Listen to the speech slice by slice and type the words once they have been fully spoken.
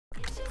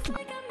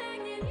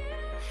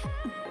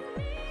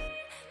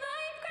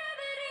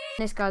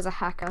This guy's a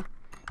hacker.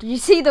 Did you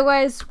see the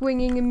way it's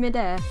swinging in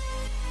midair?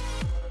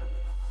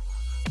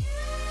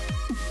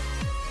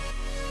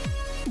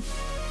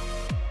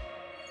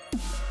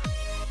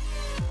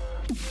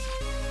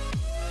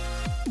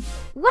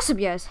 What's up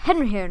guys,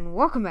 Henry here and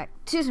welcome back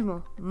to some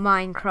more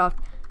Minecraft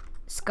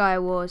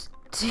Skywars.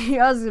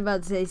 I was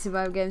about to say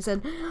survival games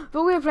then,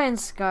 but we're playing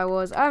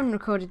Skywars. I haven't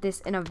recorded this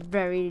in a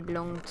very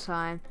long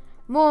time.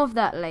 More of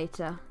that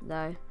later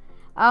though.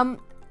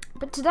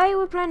 But today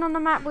we're playing on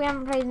a map we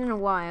haven't played in a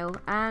while,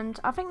 and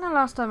I think the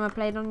last time I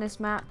played on this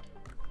map,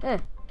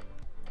 well,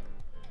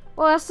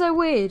 that's so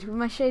weird with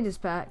my shaders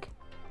back.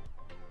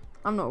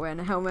 I'm not wearing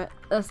a helmet.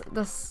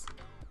 That's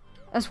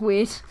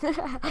weird.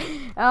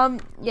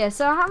 Yeah,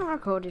 so I haven't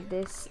recorded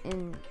this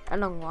in a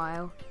long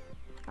while.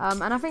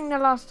 And I think the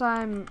last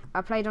time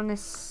I played on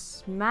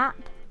this map,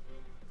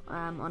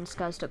 on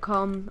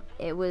Skywars.com,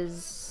 it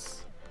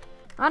was,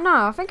 I don't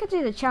know, I think I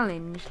did a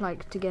challenge,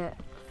 like, to get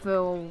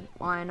full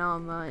iron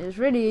armor. It was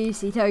really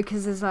easy though,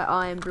 because there's like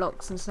iron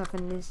blocks and stuff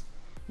in this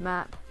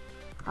map.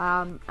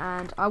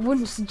 And I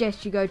wouldn't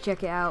suggest you go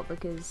check it out,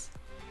 because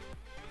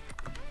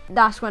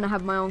that's when I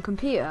have my own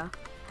computer.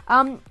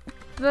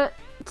 But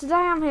today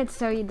I'm here to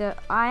tell you that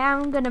I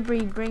am going to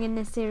be bringing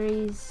this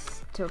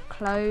series to a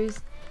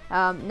close.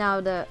 Now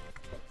that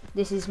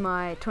this is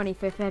my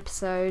 25th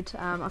episode.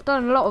 I've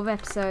done a lot of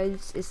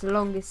episodes. It's the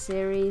longest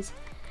series.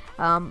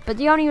 But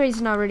the only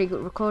reason I really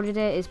recorded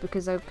it is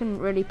because I couldn't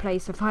really play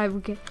survival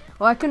games.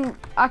 Well,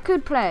 I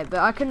could play it, but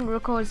I couldn't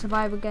record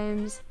survival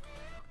games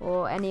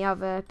or any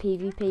other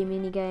PvP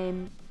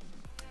minigame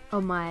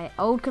on my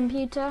old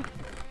computer,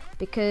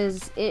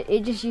 because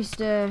it just used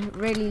to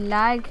really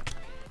lag.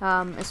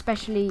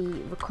 Especially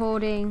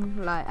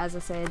recording, like as I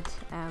said,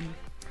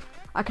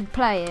 I could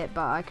play it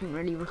but I couldn't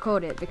really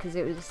record it because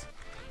it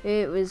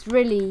was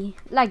really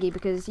laggy,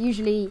 because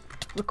usually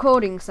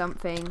recording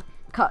something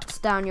cuts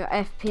down your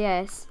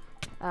FPS.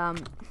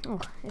 Oh,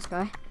 this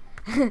guy.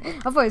 I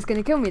thought he was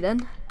gonna kill me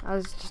then. I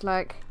was just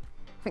like,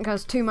 I think I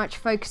was too much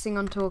focusing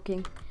on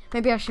talking.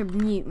 Maybe I should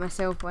mute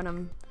myself when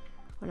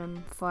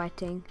I'm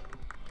fighting.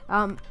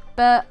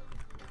 But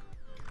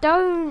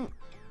don't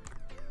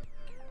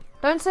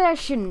say I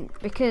shouldn't,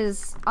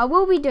 because I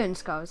will be doing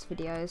Skywars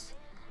videos,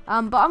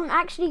 but I'm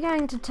actually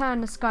going to turn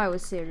the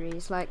Skywars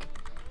series, like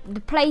the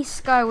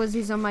place Skywars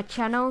is on my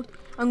channel,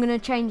 I'm going to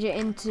change it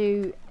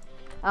into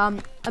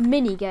a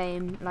mini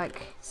game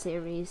like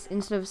series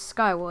instead of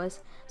Skywars.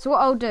 So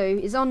what I'll do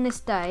is on this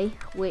day,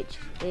 which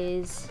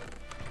is,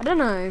 I don't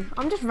know,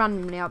 I'm just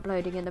randomly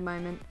uploading at the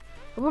moment.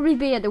 It'll probably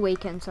be at the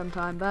weekend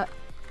sometime, but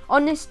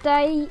on this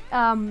day,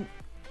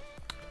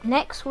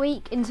 next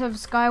week, instead of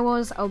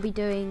Skywars, I'll be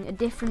doing a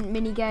different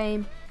mini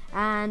game,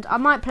 and I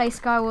might play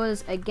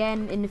Skywars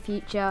again in the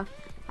future.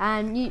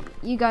 And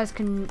you guys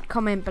can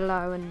comment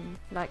below and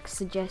like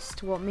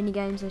suggest what mini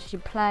games I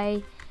should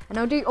play, and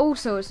I'll do all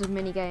sorts of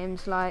mini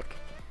games, like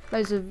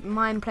loads of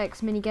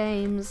Mineplex mini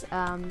games,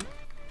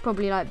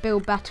 probably like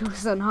build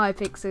battles on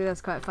Hypixel.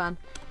 That's quite fun,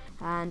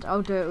 and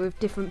I'll do it with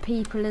different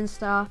people and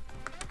stuff.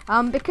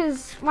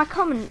 Because my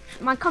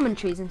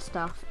commentaries and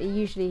stuff are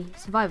usually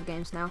survival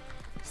games now.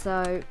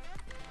 So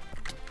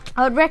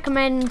I would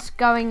recommend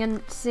going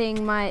and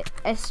seeing my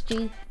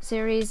SG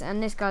series.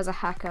 And this guy's a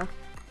hacker.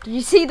 Did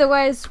you see the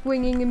way it's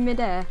swinging in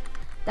midair?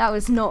 That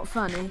was not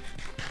funny.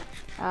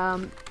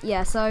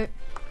 Yeah, so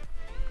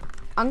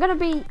I'm gonna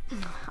be,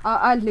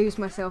 I lose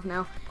myself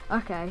now.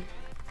 Okay,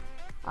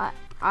 I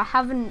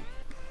haven't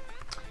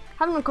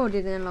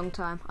recorded in a long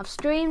time. I've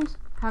streamed,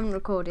 haven't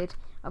recorded.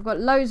 I've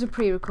got loads of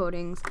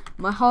pre-recordings.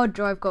 My hard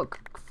drive got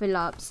fill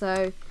up,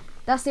 so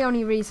that's the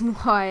only reason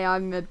why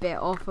I'm a bit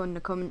off on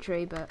the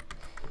commentary. But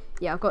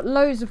yeah, I've got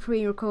loads of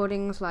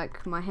pre-recordings,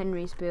 like my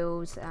Henry's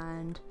builds,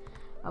 and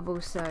I've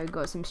also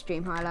got some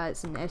stream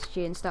highlights and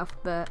SG and stuff.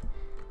 But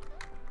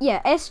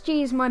yeah,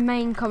 SG is my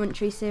main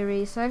commentary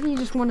series, so if you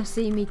just want to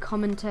see me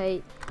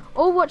commentate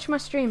or watch my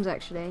streams,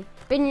 actually.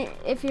 But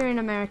if you're in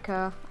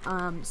America,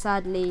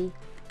 sadly,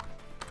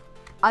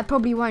 you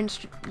probably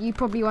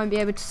won't be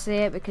able to see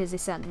it because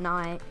it's at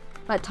night.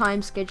 Like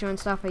time schedule and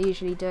stuff, I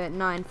usually do it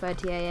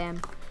 9:30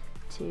 AM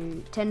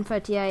to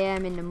 10:30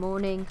 AM in the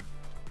morning.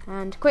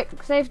 And quick,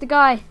 save the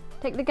guy,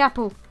 take the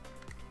gapple.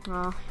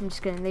 Oh, I'm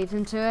just gonna leave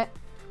them to it.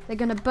 They're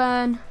gonna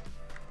burn.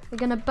 They're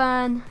gonna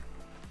burn.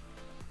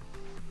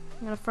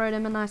 I'm gonna throw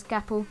them a nice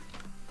gapple.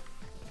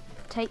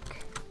 Take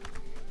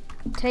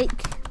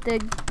the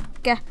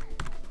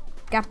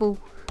gapple.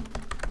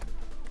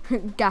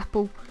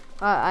 Gapple.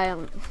 I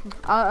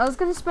was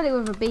gonna spell it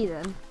with a B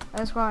then.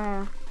 That's why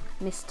I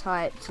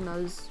mistyped and I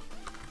was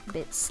a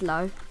bit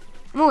slow.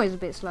 I'm always a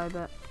bit slow,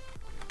 but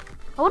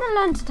I want to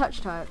learn to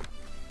touch type.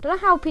 Don't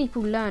know how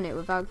people learn it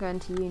without going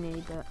to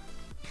uni, but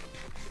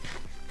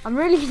I'm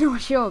really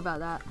not sure about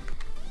that.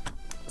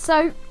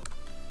 So,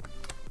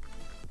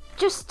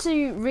 just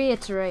to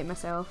reiterate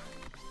myself,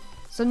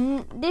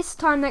 so this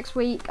time next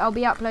week I'll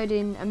be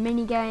uploading a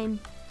mini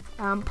game,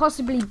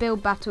 possibly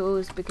build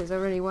battles, because I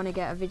really want to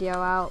get a video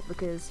out,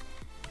 because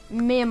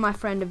me and my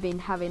friend have been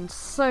having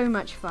so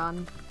much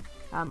fun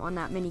on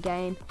that mini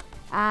game.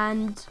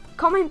 And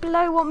comment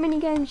below what mini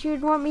games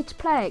you'd want me to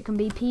play. It can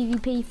be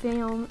PvP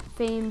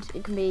themed,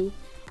 it can be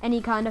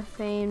any kind of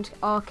themed,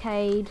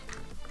 arcade,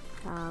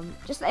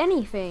 just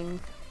anything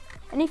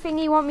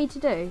you want me to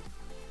do.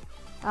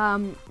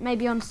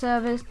 Maybe on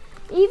servers.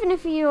 Even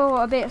if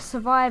you're a bit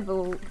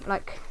survival,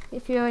 like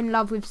if you're in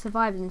love with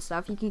surviving and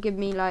stuff, you can give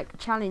me like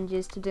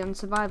challenges to do on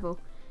survival.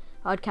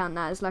 I'd count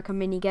that as like a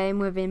mini game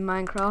within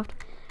Minecraft.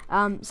 So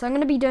I'm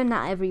going to be doing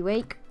that every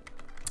week.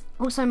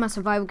 Also my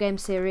survival game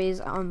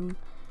series, I'm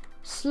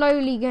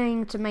slowly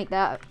going to make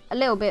that a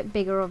little bit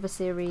bigger of a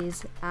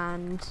series,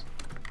 and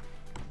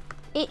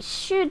it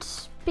should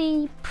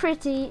be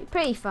pretty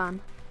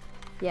fun.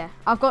 Yeah,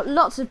 I've got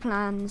lots of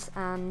plans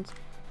and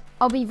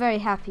I'll be very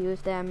happy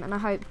with them, and I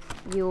hope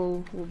you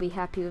all will be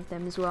happy with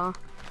them as well.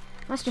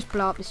 Let's just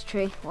blow up this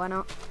tree, why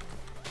not?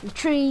 The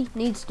tree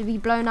needs to be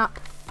blown up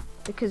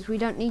because we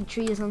don't need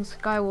trees on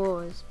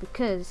Skywars,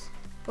 because,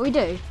 well, we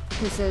do,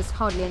 because there's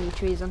hardly any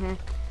trees on here.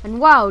 And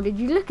wow, did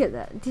you look at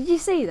that? Did you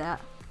see that?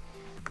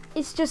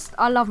 It's just,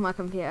 I love my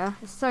computer.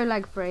 It's so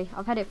lag free.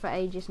 I've had it for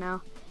ages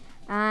now.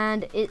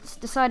 And it's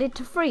decided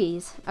to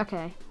freeze.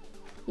 Okay.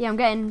 Yeah, I'm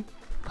getting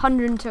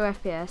 102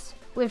 FPS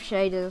with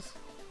shaders.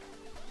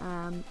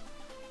 And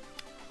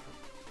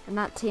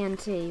that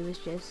TNT was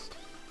just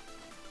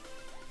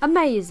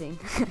amazing.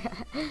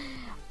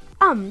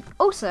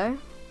 Also,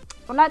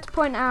 I'd like to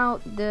point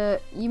out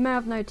that you may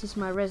have noticed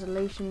my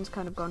resolution's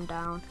kind of gone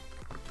down.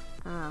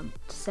 To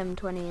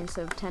 720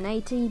 instead of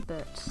 1080,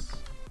 but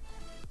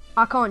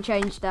I can't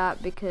change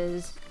that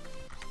because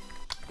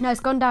no, it's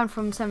gone down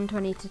from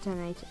 720 to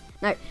 1080.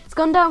 No, it's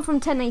gone down from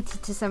 1080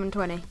 to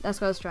 720.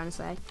 That's what I was trying to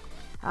say.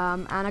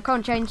 And I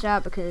can't change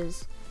that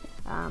because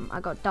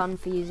I got done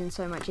for using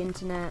so much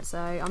internet. So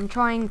I'm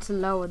trying to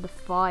lower the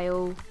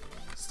file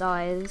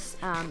size.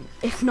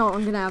 If not,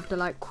 I'm gonna have to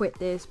like quit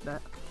this,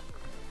 but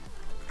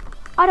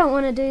I don't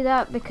want to do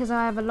that because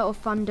I have a lot of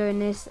fun doing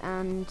this,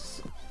 and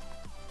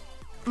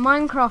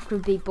Minecraft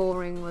would be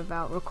boring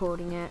without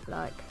recording it.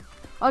 Like,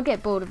 I'll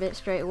get bored of it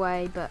straight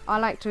away, but I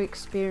like to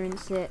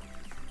experience it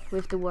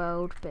with the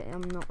world. But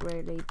I'm not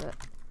really. But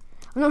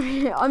I'm not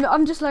really.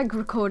 I'm just like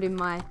recording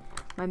my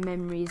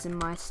memories and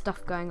my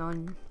stuff going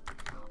on,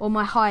 or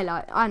my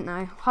highlight. I don't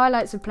know,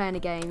 highlights of playing a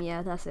game.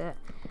 Yeah, that's it.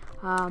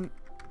 And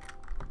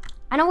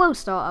I will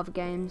start other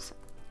games.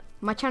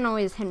 My channel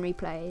is Henry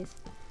Plays,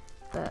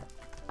 but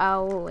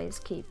I'll always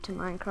keep to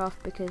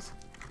Minecraft because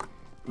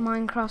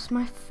Minecraft's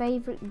my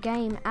favourite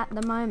game at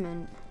the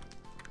moment.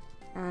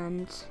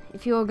 And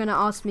if you're gonna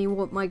ask me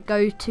what my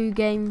go-to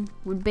game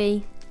would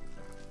be,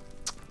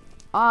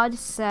 I'd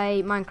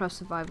say Minecraft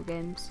survival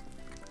games.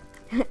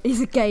 It's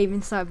a game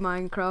inside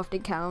Minecraft,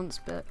 it counts,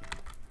 but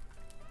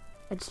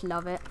I just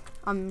love it.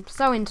 I'm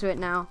so into it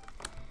now,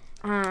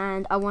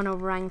 and I want to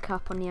rank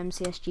up on the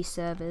MCSG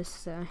servers,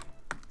 so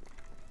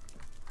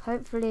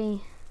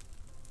hopefully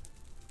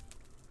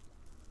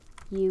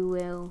you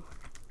will.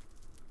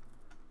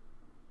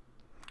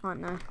 I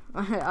don't know.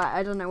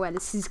 I don't know where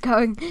this is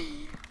going.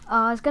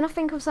 I was gonna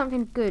think of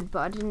something good, but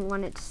I didn't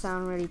want it to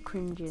sound really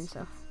cringy and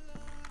stuff.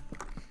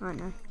 I don't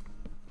know.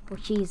 Or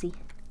cheesy.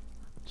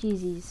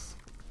 Cheesy's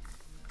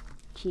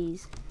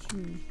cheese.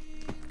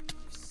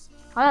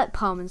 I like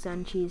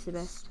Parmesan cheese the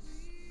best.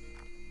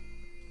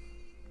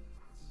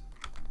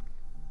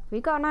 We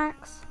got an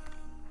axe.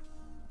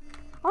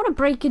 I want to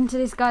break into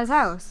this guy's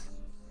house.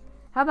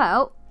 How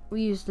about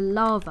we use the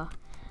lava,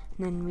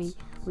 and then we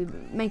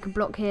make a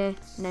block here,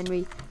 and then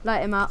we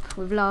light him up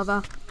with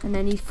lava, and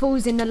then he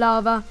falls in the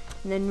lava,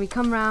 and then we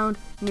come round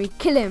and we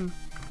kill him,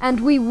 and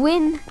we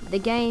win the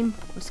game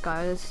with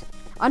Skywars.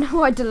 I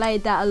know I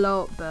delayed that a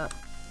lot, but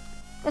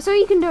that's all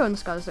you can do on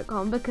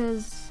Skywars.com,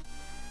 because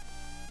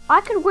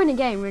I could win a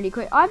game really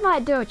quick. I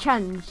might do a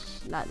challenge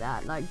like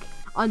that, like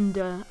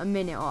under a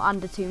minute or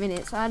under 2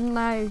 minutes. I don't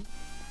know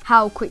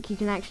how quick you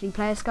can actually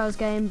play a Skywars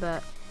game,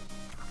 but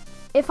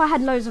if I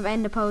had loads of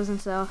ender pearls and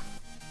stuff,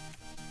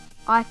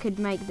 I could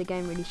make the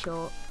game really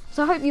short.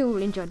 So I hope you all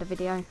enjoyed the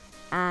video,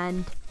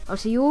 and I'll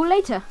see you all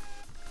later.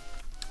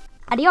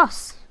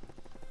 Adios.